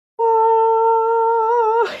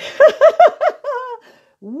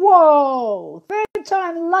Whoa, third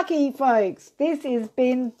time lucky, folks. This has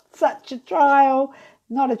been such a trial,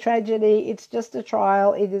 not a tragedy. It's just a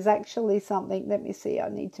trial. It is actually something. Let me see. I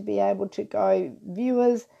need to be able to go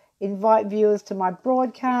invite viewers to my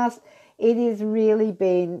broadcast. It has really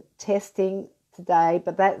been testing today,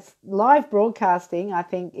 but that's live broadcasting. I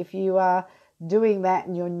think if you are doing that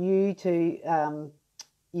and you're new to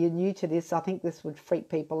this, I think this would freak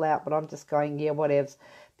people out. But I'm just going, yeah, whatevs,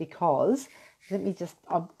 because let me just.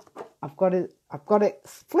 I've got to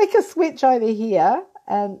flick a switch over here,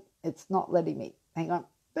 and it's not letting me. Hang on,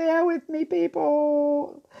 bear with me,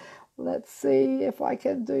 people. Let's see if I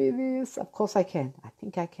can do this. Of course I can. I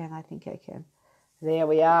think I can. There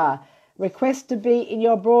we are. Request to be in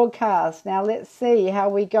your broadcast. Now let's see how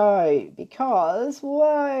we go. Because,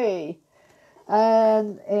 whoa.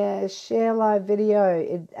 And share live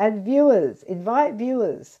video. Add viewers. Invite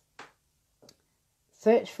viewers.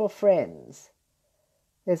 Search for friends.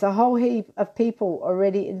 There's a whole heap of people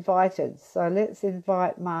already invited. So let's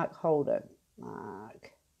invite Mark Holden.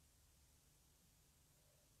 Mark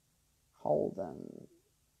Holden.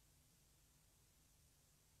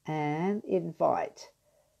 And invite.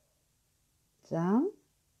 Done.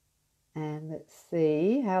 And let's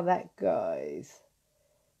see how that goes.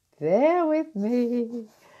 Bear with me.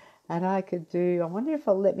 And I wonder if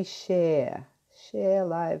it'll let me share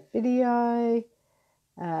live video.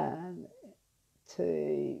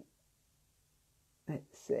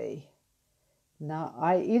 Let's see.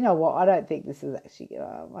 No, you know what? I don't think this is actually,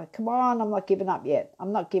 come on, I'm not giving up yet.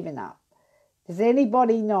 I'm not giving up. Does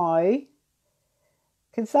anybody know?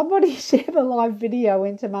 Can somebody share the live video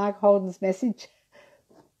into Mark Holden's messenger,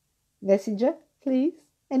 please?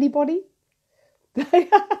 Anybody?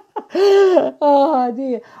 Oh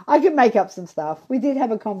dear. I can make up some stuff. We did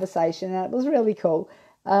have a conversation and it was really cool.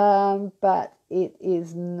 But it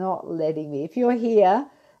is not letting me. If you're here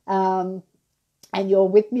and you're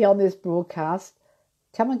with me on this broadcast,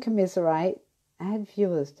 come and commiserate. Add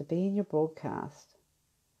viewers to be in your broadcast.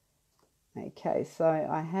 Okay, so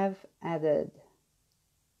I have added.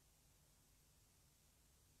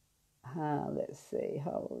 Let's see.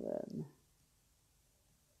 Hold on.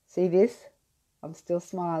 See this? I'm still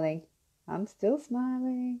smiling.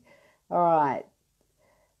 All right.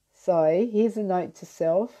 So here's a note to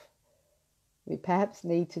self. We perhaps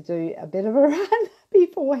need to do a bit of a run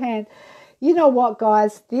beforehand. You know what,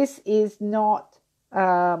 guys? This isn't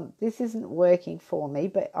working for me,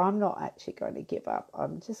 but I'm not actually going to give up.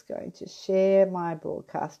 I'm just going to share my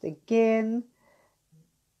broadcast again.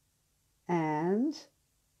 And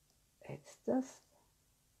it's just...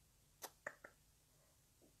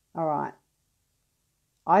 All right.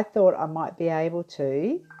 I thought I might be able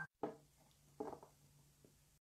to